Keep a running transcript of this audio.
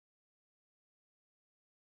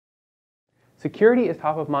Security is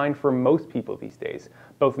top of mind for most people these days,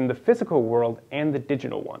 both in the physical world and the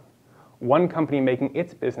digital one. One company making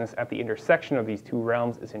its business at the intersection of these two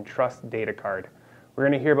realms is Entrust Datacard. We're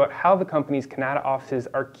going to hear about how the company's Kanata offices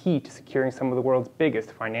are key to securing some of the world's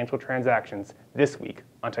biggest financial transactions this week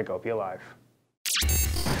on Techopia Live.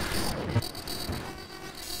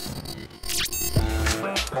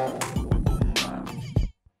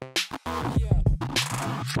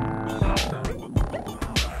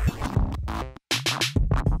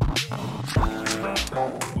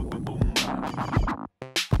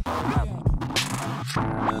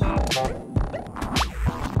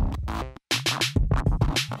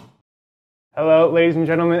 Hello, ladies and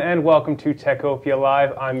gentlemen, and welcome to Techopia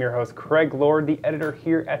Live. I'm your host, Craig Lord, the editor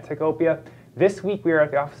here at Techopia. This week, we are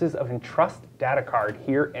at the offices of Entrust Datacard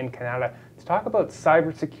here in Kanata to talk about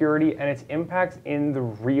cybersecurity and its impacts in the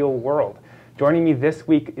real world. Joining me this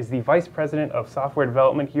week is the Vice President of Software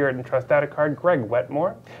Development here at Entrust Datacard, Greg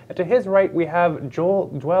Wetmore. And to his right, we have Joel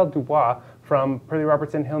Dubois from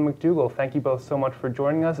Perley-Robertson, Hill McDougall. Thank you both so much for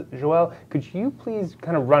joining us. Joel, could you please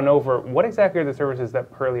kind of run over what exactly are the services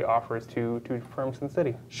that Perley offers to firms in the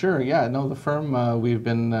city? Sure, yeah. No, the firm, we've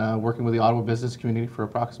been working with the Ottawa business community for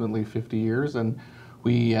approximately 50 years, and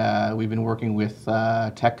we've been working with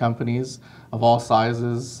tech companies of all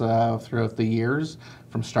sizes throughout the years,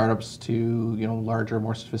 from startups to larger,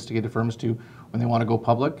 more sophisticated firms to when they want to go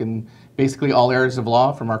public, and basically all areas of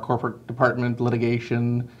law, from our corporate department,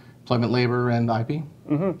 litigation, employment, labor, and IP.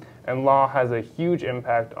 Mm-hmm. And law has a huge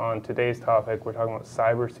impact on today's topic. We're talking about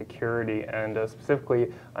cybersecurity, and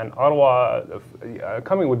specifically an Ottawa, a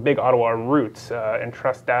company with big Ottawa roots,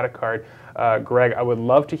 Entrust Datacard. Greg, I would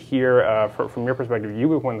love to hear from your perspective.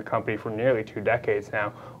 You've been with the company for nearly 2 decades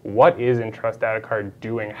now. What is Entrust Datacard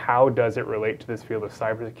doing? How does it relate to this field of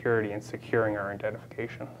cybersecurity and securing our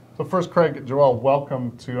identification? So first, Craig, Joel,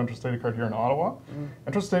 welcome to Entrust Datacard here in Ottawa.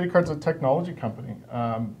 Entrust Datacard is a technology company.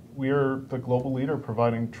 We're the global leader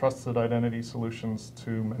providing trusted identity solutions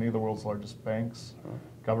to many of the world's largest banks,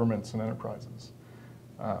 governments, and enterprises.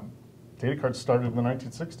 Datacard started in the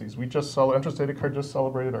 1960s. Entrust Datacard just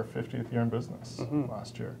celebrated our 50th year in business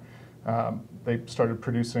last year. They started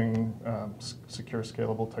producing secure,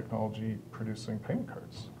 scalable technology, producing payment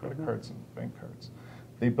cards, credit cards, and bank cards.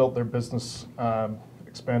 They built their business,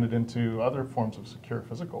 expanded into other forms of secure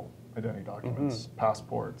physical identity documents,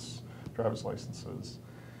 passports, driver's licenses,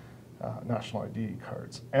 national ID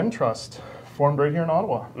cards. Entrust formed right here in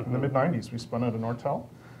Ottawa in the mid-90s. We spun out of Nortel,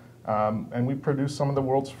 and we produced some of the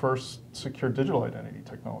world's first secure digital identity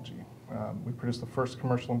technology. We produced the first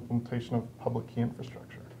commercial implementation of public key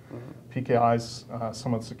infrastructure. PKI's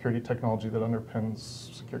some of the security technology that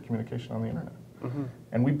underpins secure communication on the internet.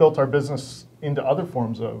 And we built our business into other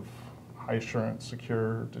forms of high assurance,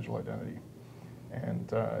 secure digital identity.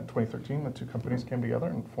 And in 2013, the two companies came together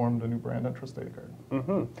and formed a new brand, Entrust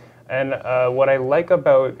Datacard. And what I like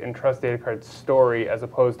about Entrust Datacard's story, as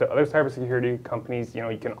opposed to other cybersecurity companies,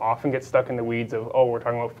 you can often get stuck in the weeds of, oh, we're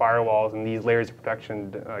talking about firewalls and these layers of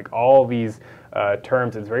protection, like all these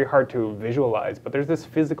terms. It's very hard to visualize, but there's this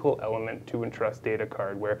physical element to Entrust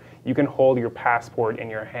Datacard where you can hold your passport in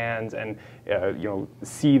your hands and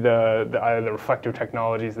see the reflective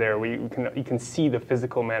technologies there. Where you can see the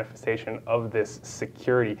physical manifestation of this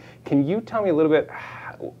security. Can you tell me a little bit,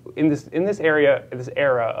 in this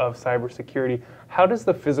era of cybersecurity, how does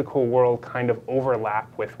the physical world kind of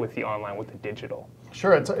overlap with the online, with the digital?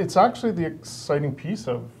 Sure, it's actually the exciting piece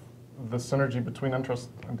of the synergy between Entrust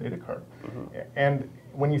and Datacard. And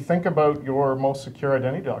when you think about your most secure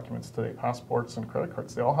identity documents today, passports and credit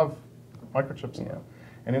cards, they all have microchips in them.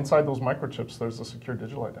 And inside those microchips, there's a secure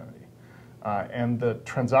digital identity. And the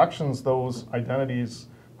transactions those identities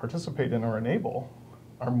participate in or enable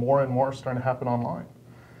are more and more starting to happen online.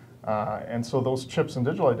 And so those chips and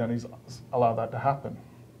digital identities allow that to happen.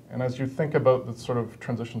 And as you think about the sort of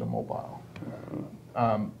transition to mobile,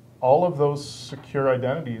 all of those secure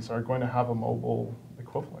identities are going to have a mobile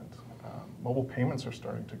equivalent. Mobile payments are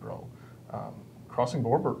starting to grow. Crossing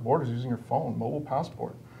borders using your phone, mobile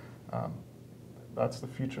passport. That's the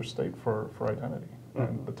future state for identity.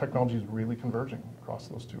 And the technology is really converging across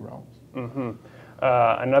those two realms.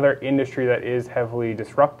 Another industry that is heavily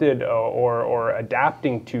disrupted or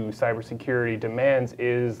adapting to cybersecurity demands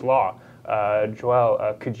is law.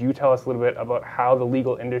 Joel, could you tell us a little bit about how the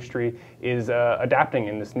legal industry is adapting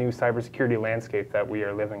in this new cybersecurity landscape that we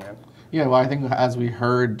are living in? Yeah, well, I think as we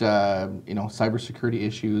heard, cybersecurity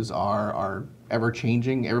issues are ever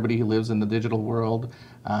changing. Everybody who lives in the digital world,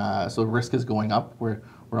 so risk is going up. We're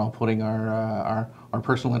We're all putting our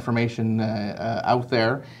personal information out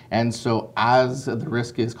there, and so as the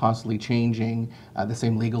risk is constantly changing, the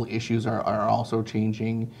same legal issues are also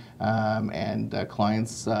changing, and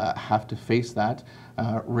clients have to face that.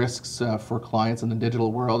 Risks for clients in the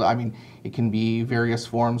digital world, I mean, it can be various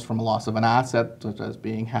forms, from a loss of an asset, such as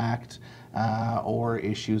being hacked, or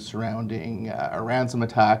issues surrounding a ransom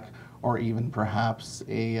attack, or even perhaps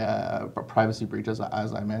a privacy breach, as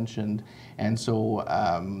I mentioned. And so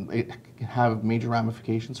it can have major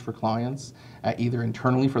ramifications for clients, either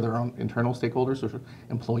internally for their own internal stakeholders, so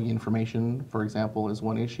employee information, for example, is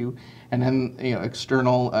one issue, and then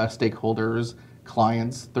external stakeholders,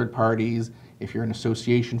 clients, third parties. If you're an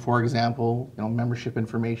association, for example, membership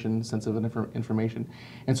information, sensitive information.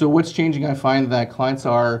 And so what's changing, I find that clients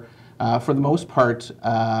are, for the most part,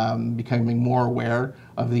 becoming more aware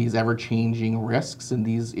of these ever-changing risks and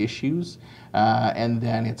these issues, and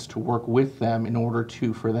then it's to work with them in order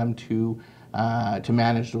for them to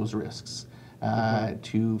manage those risks,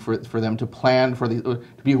 for them to plan to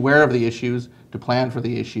be aware of the issues, to plan for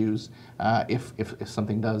the issues if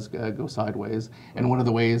something does go sideways. And one of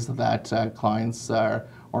the ways that clients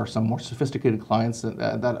or some more sophisticated clients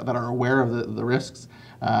that are aware of the risks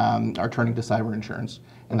are turning to cyber insurance.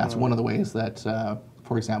 And that's one of the ways that,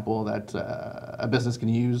 for example, that a business can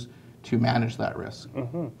use to manage that risk.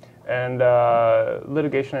 And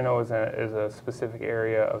litigation, I know, is a specific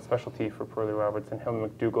area of specialty for Perley-Robertson, Hill &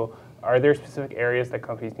 McDougall. Are there specific areas that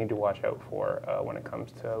companies need to watch out for when it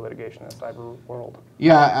comes to litigation in the cyber world?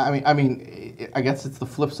 Yeah, I mean, I guess it's the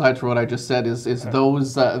flip side for what I just said. Is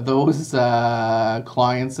those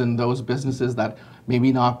clients and those businesses that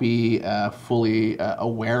maybe not be fully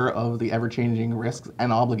aware of the ever-changing risks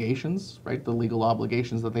and obligations, right? The legal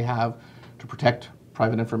obligations that they have to protect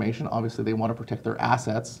private information. Obviously, they want to protect their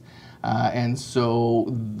assets. And so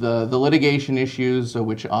the litigation issues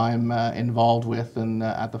which I'm involved with, and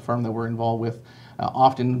at the firm that we're involved with,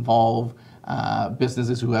 often involve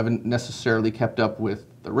businesses who haven't necessarily kept up with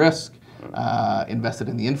the risk, invested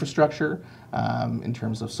in the infrastructure in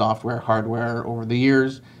terms of software, hardware over the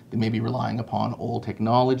years. They may be relying upon old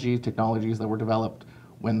technologies that were developed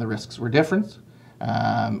when the risks were different.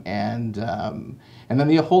 And then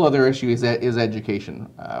the whole other issue is education.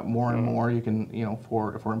 More and more, you can,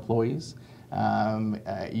 for employees,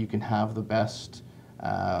 you can have the best,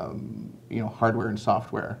 hardware and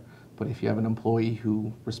software. But if you have an employee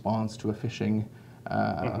who responds to a phishing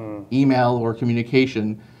email or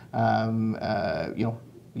communication,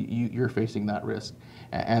 you're facing that risk.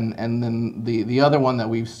 And then the other one that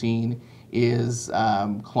we've seen is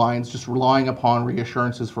clients just relying upon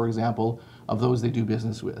reassurances, for example, of those they do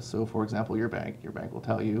business with. So, for example, your bank will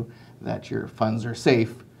tell you that your funds are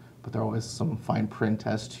safe, but there are always some fine print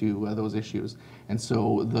as to those issues. And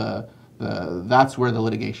so that's where the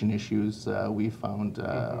litigation issues we found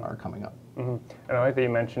are coming up. And I like that you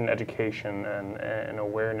mentioned education and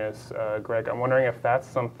awareness, Greg. I'm wondering if that's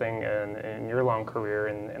something in your long career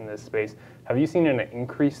in this space. Have you seen an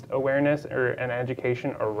increased awareness or an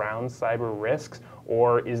education around cyber risks,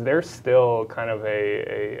 or is there still kind of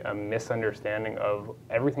a misunderstanding of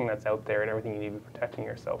everything that's out there and everything you need to be protecting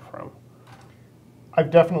yourself from? I've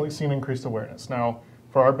definitely seen increased awareness. Now,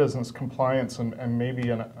 for our business, compliance and maybe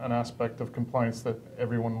an aspect of compliance that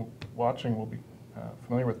everyone watching will be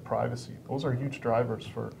familiar with, privacy. Those are huge drivers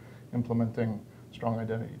for implementing strong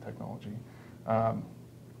identity technology. Our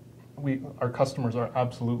customers are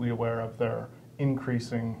absolutely aware of their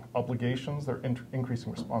increasing obligations, their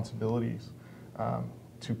increasing responsibilities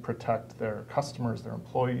to protect their customers, their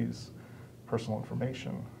employees, personal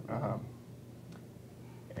information.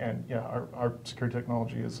 And yeah, our security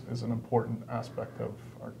technology is an important aspect of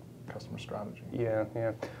our customer strategy. Yeah.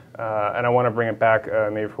 And I want to bring it back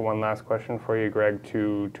maybe for one last question for you, Greg,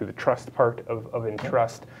 to the trust part of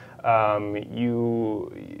Entrust.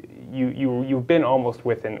 You've been almost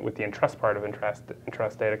with the Entrust part of Entrust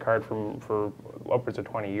Datacard for upwards of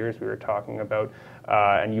 20 years. We were talking about,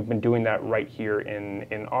 and you've been doing that right here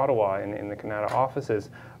in Ottawa in the Kanata offices.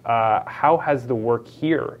 How has the work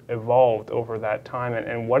here evolved over that time,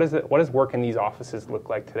 and what does work in these offices look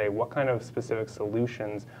like today? What kind of specific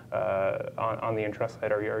solutions on the Entrust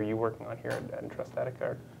side are you working on here at Entrust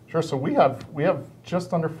Datacard? Sure. So we have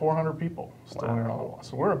just under 400 people still in Ottawa.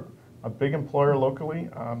 So we're a big employer locally.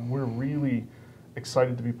 We're really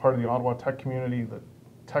excited to be part of the Ottawa tech community. The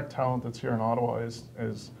tech talent that's here in Ottawa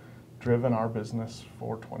is driven our business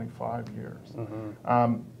for 25 years.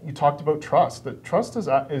 You talked about trust. That trust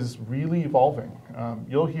is really evolving.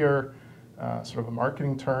 You'll hear sort of a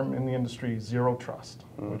marketing term in the industry, zero trust,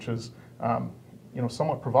 which is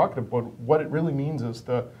somewhat provocative. But what it really means is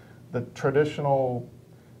the traditional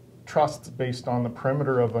trust based on the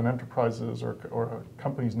perimeter of an enterprise's or a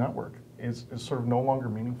company's network is sort of no longer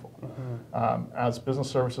meaningful. As business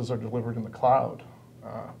services are delivered in the cloud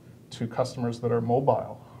to customers that are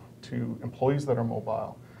mobile, to employees that are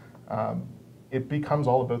mobile, it becomes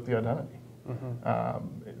all about the identity.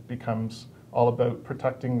 It becomes all about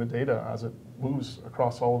protecting the data as it moves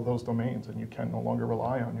across all of those domains, and you can no longer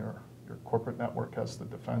rely on your corporate network as the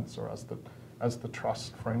defense or as the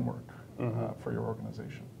trust framework for your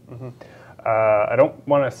organization. I don't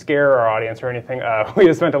want to scare our audience or anything. We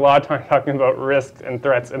have spent a lot of time talking about risks and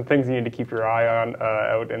threats and things you need to keep your eye on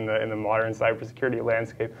out in the modern cybersecurity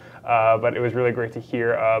landscape. But it was really great to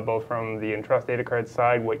hear both from the Entrust Datacard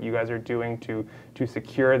side what you guys are doing to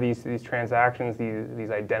secure these transactions,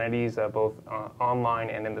 these identities, both online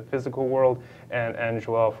and in the physical world, and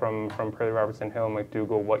Joelle from Perley-Robertson, Hill &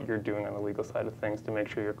 McDougall, what you're doing on the legal side of things to make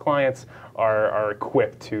sure your clients are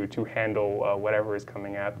equipped to handle whatever is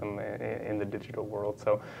coming at them in the digital world.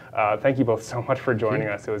 So thank you both so much for joining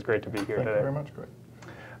us. It was great to be here today. Thank you very much,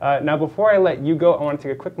 Greg. Now, before I let you go, I want to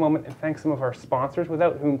take a quick moment and thank some of our sponsors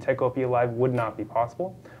without whom Techopia Live would not be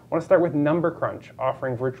possible. I want to start with NumberCrunch,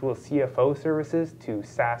 offering virtual CFO services to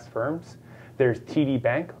SaaS firms. There's TD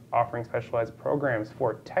Bank, offering specialized programs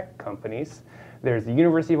for tech companies. There's the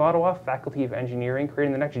University of Ottawa Faculty of Engineering,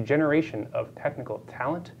 creating the next generation of technical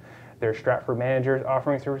talent. There's Stratford Managers,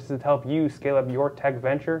 offering services to help you scale up your tech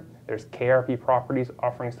venture. There's KRP Properties,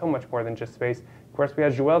 offering so much more than just space. Of course, we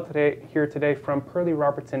have Joelle here today from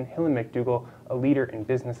Perley-Robertson, Hill & McDougall, a leader in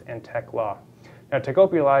business and tech law. Now,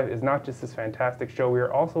 Techopia Live is not just this fantastic show. We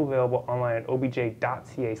are also available online at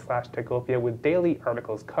obj.ca/Techopia with daily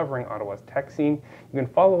articles covering Ottawa's tech scene. You can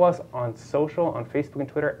follow us on social, on Facebook and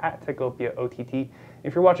Twitter at TechopiaOTT.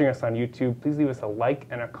 If you're watching us on YouTube, please leave us a like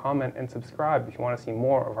and a comment and subscribe if you want to see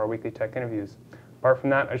more of our weekly tech interviews. Apart from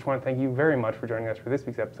that, I just want to thank you very much for joining us for this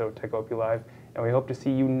week's episode of Techopia Live, and we hope to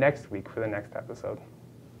see you next week for the next episode.